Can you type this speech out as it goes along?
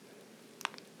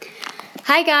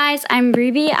Hi guys, I'm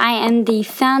Ruby. I am the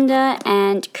founder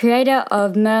and creator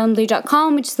of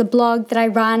Merlinblu.com, which is the blog that I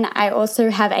run. I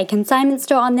also have a consignment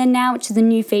store on there now, which is a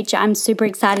new feature I'm super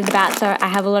excited about. So I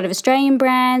have a lot of Australian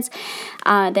brands.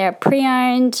 They're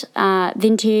pre-owned,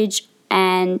 vintage,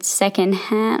 and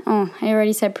second-hand. Oh, I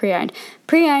already said pre-owned.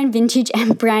 Pre-owned, vintage,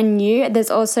 and brand new.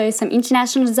 There's also some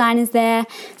international designers there,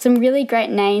 some really great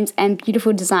names and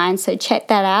beautiful designs, so check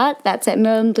that out. That's at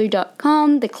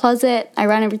merlinblu.com, the closet. I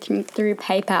run everything through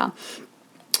PayPal.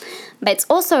 But it's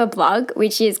also a blog,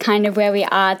 which is kind of where we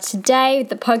are today. With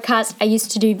the podcast, I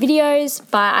used to do videos,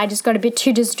 but I just got a bit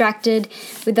too distracted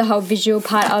with the whole visual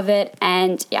part of it,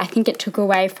 and I think it took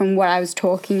away from what I was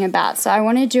talking about. So I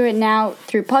want to do it now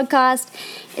through podcast.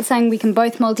 It's something we can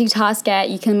both multitask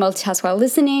at. You can multitask while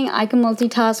listening. I can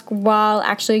multitask while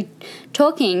actually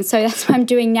talking. So that's what I'm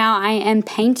doing now. I am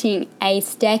painting a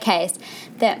staircase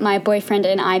that my boyfriend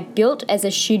and I built as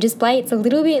a shoe display. It's a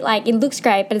little bit like, it looks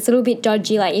great, but it's a little bit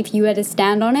dodgy, like if you were to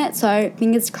stand on it. So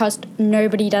fingers crossed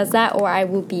nobody does that, or I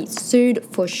will be sued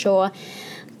for sure.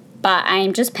 But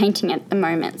I'm just painting it at the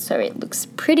moment, so it looks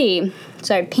pretty.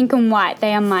 So pink and white,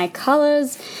 they are my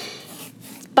colors.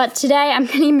 But today I'm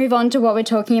going to move on to what we're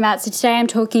talking about. So today I'm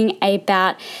talking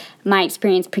about my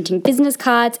experience printing business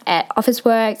cards at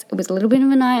Officeworks. It was a little bit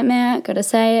of a nightmare, gotta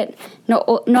say it.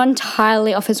 Not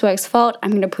entirely Officeworks' fault.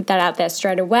 I'm going to put that out there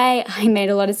straight away. I made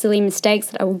a lot of silly mistakes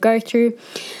that I will go through.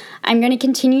 I'm going to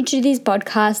continue to do these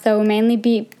podcasts. They will mainly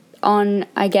be on,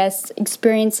 I guess,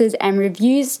 experiences and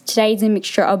reviews. Today's a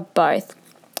mixture of both.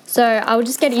 So I'll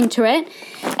just get into it.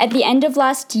 At the end of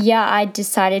last year, I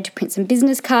decided to print some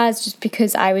business cards just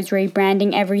because I was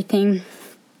rebranding everything.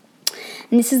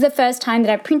 And this is the first time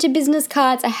that I printed business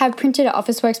cards. I have printed at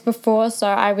Officeworks before, so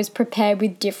I was prepared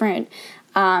with different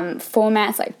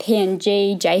formats like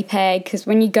PNG, JPEG, because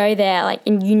when you go there,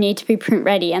 and you need to be print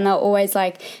ready, and they'll always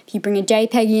if you bring a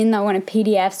JPEG in, they'll want a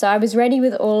PDF. So I was ready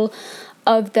with all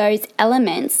of those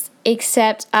elements,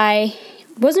 except I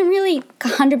wasn't really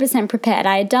 100% prepared.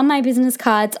 I had done my business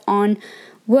cards on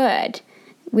Word,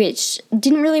 which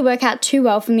didn't really work out too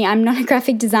well for me. I'm not a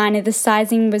graphic designer. The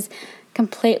sizing was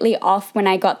completely off when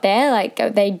I got there.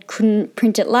 They couldn't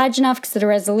print it large enough because of the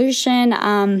resolution.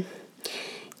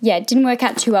 It didn't work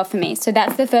out too well for me. So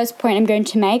that's the first point I'm going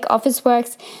to make.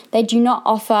 Officeworks, they do not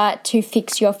offer to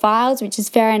fix your files, which is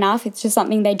fair enough. It's just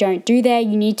something they don't do there.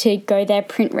 You need to go there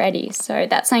print ready. So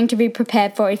that's something to be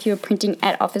prepared for if you're printing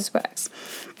at Officeworks.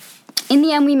 In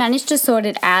the end, we managed to sort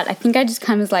it out. I think I just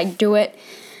kind of do it.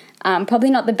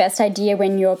 Probably not the best idea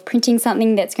when you're printing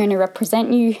something that's going to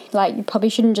represent you. You probably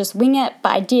shouldn't just wing it, but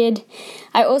I did.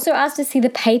 I also asked to see the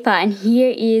paper, and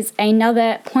here is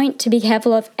another point to be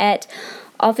careful of at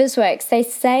Officeworks. They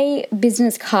say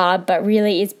business card, but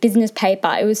really it's business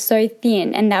paper. It was so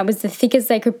thin, and that was the thickest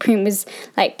they could print, was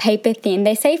paper thin.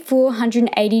 They say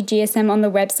 480 GSM on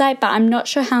the website, but I'm not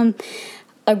sure how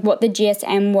what the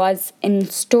GSM was in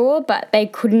store, but they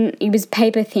couldn't, it was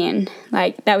paper thin.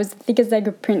 That was the thickest they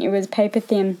could print, it was paper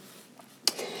thin.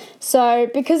 So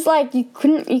because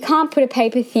you can't put a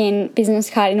paper thin business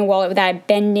card in a wallet without it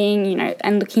bending,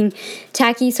 and looking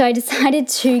tacky. So I decided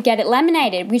to get it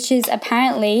laminated, which is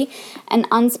apparently an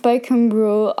unspoken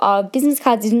rule of business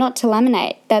cards, is not to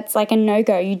laminate. That's a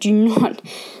no-go. You do not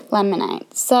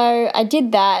laminate. So I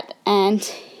did that, and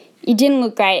it didn't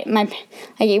look great.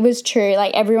 It was true.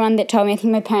 Everyone that told me, I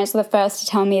think my parents were the first to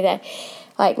tell me that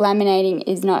laminating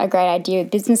is not a great idea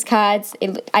with business cards.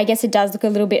 I guess it does look a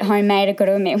little bit homemade, I've got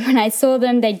to admit. When I saw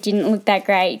them, they didn't look that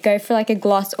great. Go for a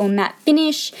gloss or matte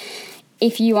finish.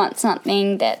 If you want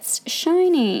something that's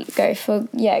shiny, go for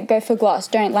gloss,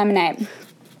 don't laminate.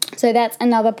 So that's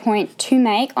another point to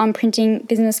make on printing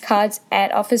business cards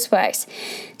at Officeworks.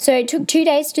 So it took 2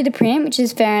 days to do the print, which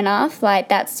is fair enough.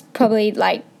 That's probably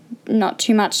not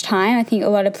too much time. I think a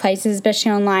lot of places,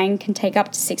 especially online, can take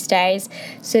up to 6 days.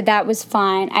 So that was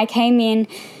fine. I came in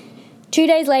 2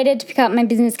 days later to pick up my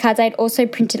business cards. I'd also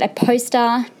printed a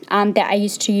poster that I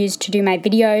used to use to do my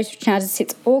videos, which now just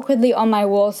sits awkwardly on my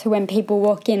wall. So when people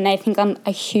walk in, they think I'm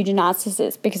a huge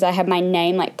narcissist because I have my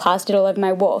name plastered all over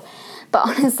my wall. But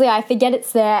honestly, I forget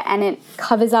it's there, and it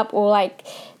covers up all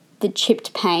the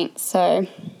chipped paint. So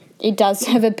it does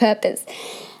serve a purpose.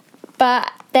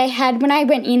 But when I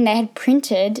went in, they had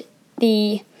printed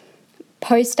the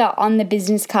poster on the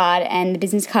business card and the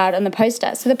business card on the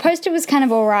poster. So the poster was kind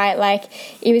of all right.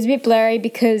 It was a bit blurry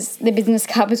because the business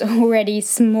card was already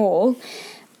small.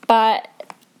 But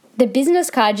the business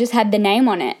card just had the name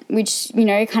on it, which,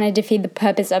 kind of defeated the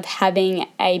purpose of having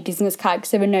a business card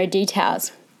because there were no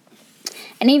details.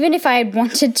 And even if I had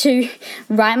wanted to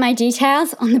write my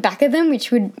details on the back of them,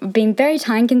 which would have been very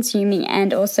time consuming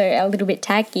and also a little bit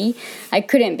tacky, I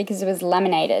couldn't because it was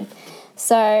laminated.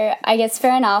 So I guess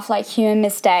fair enough, like human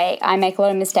mistake. I make a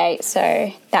lot of mistakes,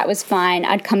 so that was fine.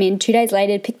 I'd come in 2 days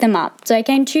later to pick them up. So I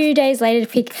came 2 days later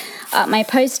to pick up my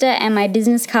poster and my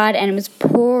business card, and it was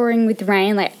pouring with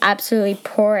rain, like absolutely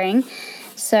pouring.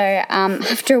 So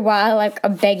after a while, like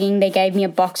of begging, they gave me a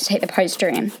box to take the poster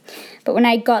in. But when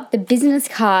I got the business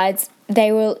cards,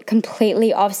 they were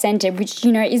completely off-centered, which,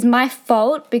 is my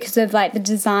fault because of like the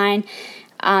design.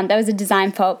 That was a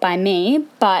design fault by me,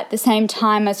 but at the same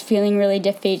time I was feeling really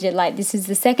defeated, like this is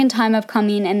the second time I've come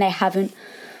in and they haven't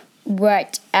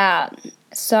worked out.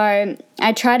 So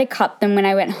I tried to cut them when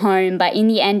I went home, but in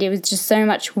the end it was just so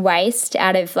much waste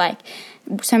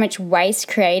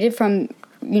created from,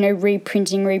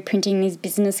 reprinting these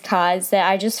business cards that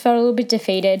I just felt a little bit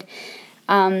defeated.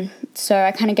 So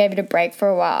I kind of gave it a break for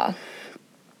a while.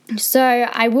 So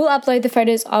I will upload the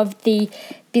photos of the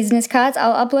business cards.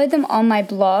 I'll upload them on my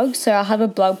blog. So I'll have a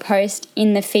blog post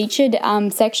in the featured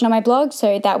section of my blog.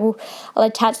 So I'll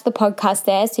attach the podcast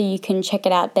there so you can check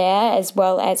it out there as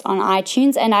well as on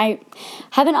iTunes. And I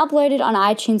haven't uploaded on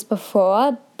iTunes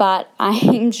before, but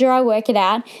I'm sure I'll work it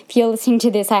out. If you're listening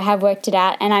to this, I have worked it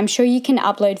out. And I'm sure you can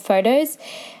upload photos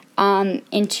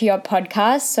into your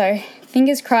podcast. So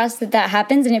fingers crossed that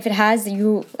happens. And if it has,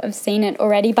 you'll have seen it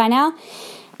already by now.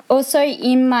 Also,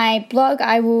 in my blog,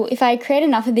 if I create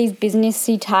enough of these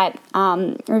businessy type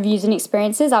reviews and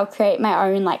experiences, I'll create my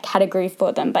own category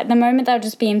for them. But at the moment, they'll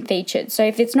just be in featured. So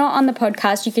if it's not on the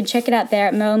podcast, you can check it out there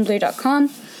at merlinblu.com.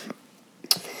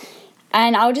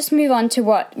 And I'll just move on to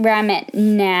where I'm at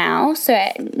now.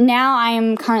 So now I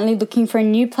am currently looking for a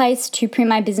new place to print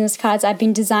my business cards. I've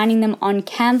been designing them on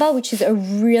Canva, which is a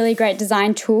really great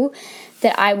design tool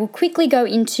that I will quickly go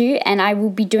into, and I will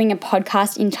be doing a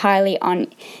podcast entirely on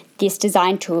this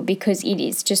design tool because it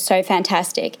is just so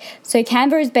fantastic. So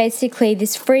Canva is basically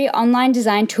this free online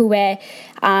design tool where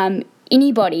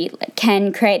anybody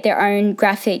can create their own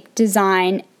graphic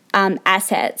design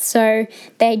assets. So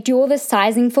they do all the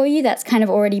sizing for you. That's kind of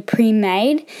already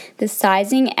pre-made, the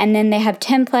sizing, and then they have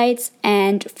templates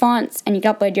and fonts, and you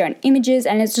can upload your own images,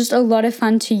 and it's just a lot of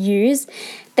fun to use.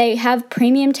 They have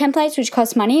premium templates which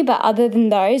cost money, but other than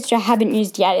those, which I haven't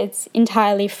used yet, it's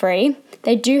entirely free.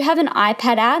 They do have an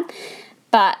iPad app,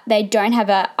 but they don't have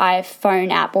an iPhone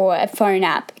app or a phone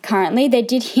app currently. They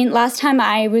did hint last time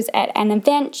I was at an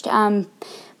event,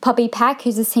 Poppy Pack,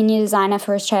 who's a senior designer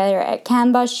for Australia at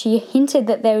Canva, she hinted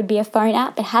that there would be a phone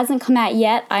app. It hasn't come out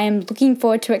yet. I am looking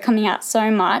forward to it coming out so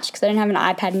much because I don't have an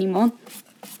iPad anymore.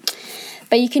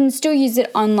 But you can still use it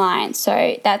online.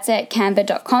 So that's at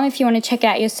canva.com if you want to check it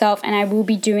out yourself. And I will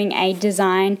be doing a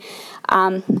design,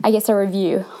 a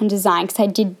review on design because I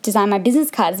did design my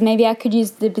business cards. Maybe I could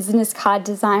use the business card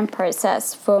design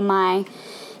process for my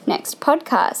next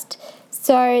podcast.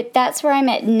 So that's where I'm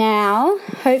at now.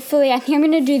 Hopefully, I think I'm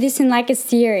going to do this in a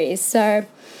series. So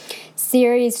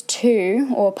series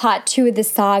 2 or part 2 of the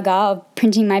saga of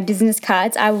printing my business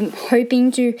cards. I'm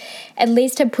hoping to at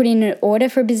least have put in an order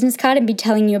for a business card and be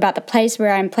telling you about the place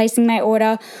where I'm placing my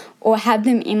order or have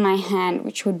them in my hand,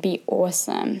 which would be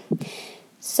awesome.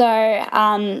 So,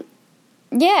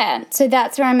 so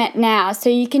that's where I'm at now. So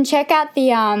you can check out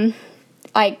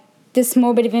the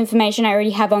small bit of information I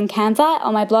already have on Canva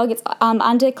on my blog. It's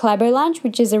under Collabo Lunch,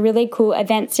 which is a really cool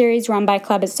event series run by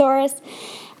Clubosaurus.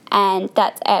 And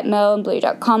that's at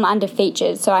merlinblu.com under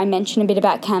features. So I mentioned a bit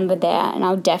about Canva there, and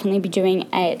I'll definitely be doing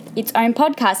its own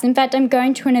podcast. In fact, I'm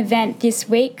going to an event this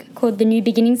week called the New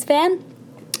Beginnings Fair,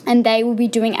 and they will be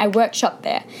doing a workshop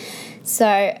there.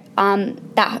 So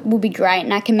that will be great,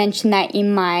 and I can mention that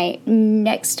in my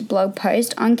next blog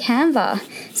post on Canva.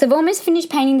 So I've almost finished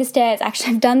painting the stairs.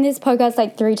 Actually, I've done this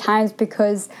podcast 3 times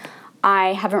because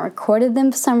I haven't recorded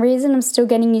them for some reason. I'm still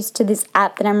getting used to this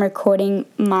app that I'm recording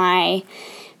my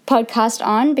podcast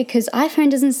on because iPhone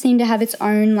doesn't seem to have its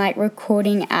own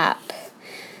recording app.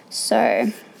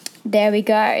 So there we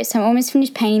go. So I'm almost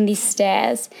finished painting these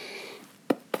stairs.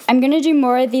 I'm going to do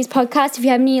more of these podcasts. If you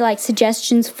have any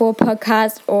suggestions for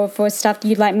podcasts or for stuff that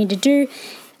you'd like me to do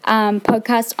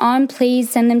podcasts on, please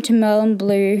send them to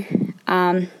Merlinblu,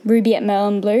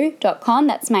 ruby@merlinblu.com.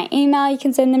 That's my email you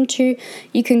can send them to.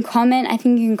 You can comment. I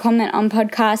think you can comment on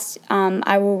podcasts.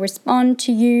 I will respond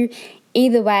to you.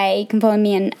 Either way, you can follow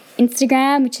me on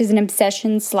Instagram, which is an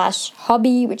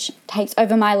obsession/hobby, which takes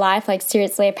over my life.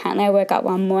 Seriously, apparently I woke up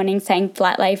one morning saying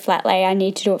flat lay, I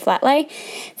need to do a flat lay.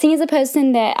 Seeing as a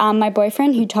person that my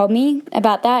boyfriend who told me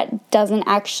about that doesn't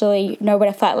actually know what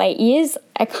a flat lay is,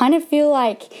 I kind of feel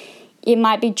it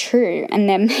might be true, and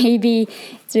then maybe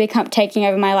it's become taking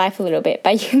over my life a little bit.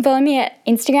 But you can follow me at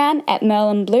Instagram at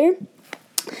Merlinblu,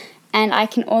 and I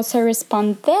can also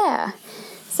respond there.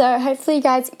 So hopefully you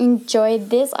guys enjoyed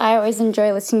this. I always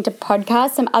enjoy listening to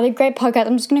podcasts. Some other great podcasts,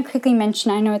 I'm just going to quickly mention,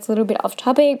 I know it's a little bit off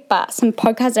topic, but some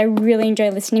podcasts I really enjoy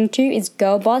listening to is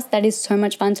Girl Boss. That is so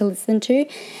much fun to listen to.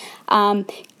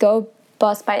 Girl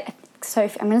Boss by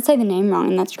Sophie, I'm going to say the name wrong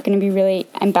and that's going to be really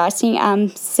embarrassing.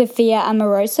 Sophia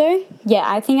Amoroso. Yeah,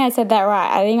 I think I said that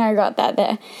right. I think I got that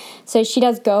there. So she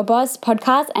does Girl Boss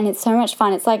podcast and it's so much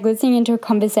fun. It's like listening into a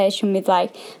conversation with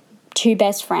like two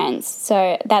best friends.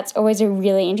 So that's always a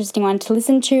really interesting one to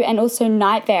listen to. And also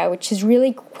Night Vale, which is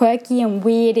really quirky and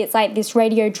weird. It's like this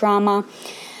radio drama,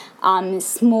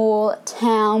 small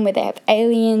town where they have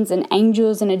aliens and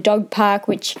angels and a dog park,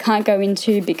 which you can't go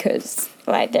into because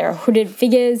like there are hooded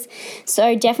figures.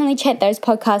 So definitely check those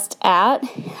podcasts out.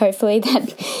 Hopefully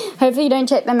you don't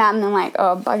check them out and then like,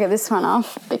 oh, bugger this one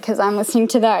off because I'm listening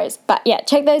to those. But yeah,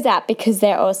 check those out because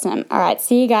they're awesome. All right,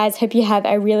 see you guys. Hope you have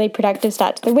a really productive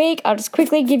start to the week. I'll just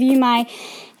quickly give you my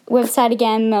website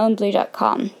again,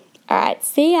 merlinblu.com. All right,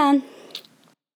 see ya.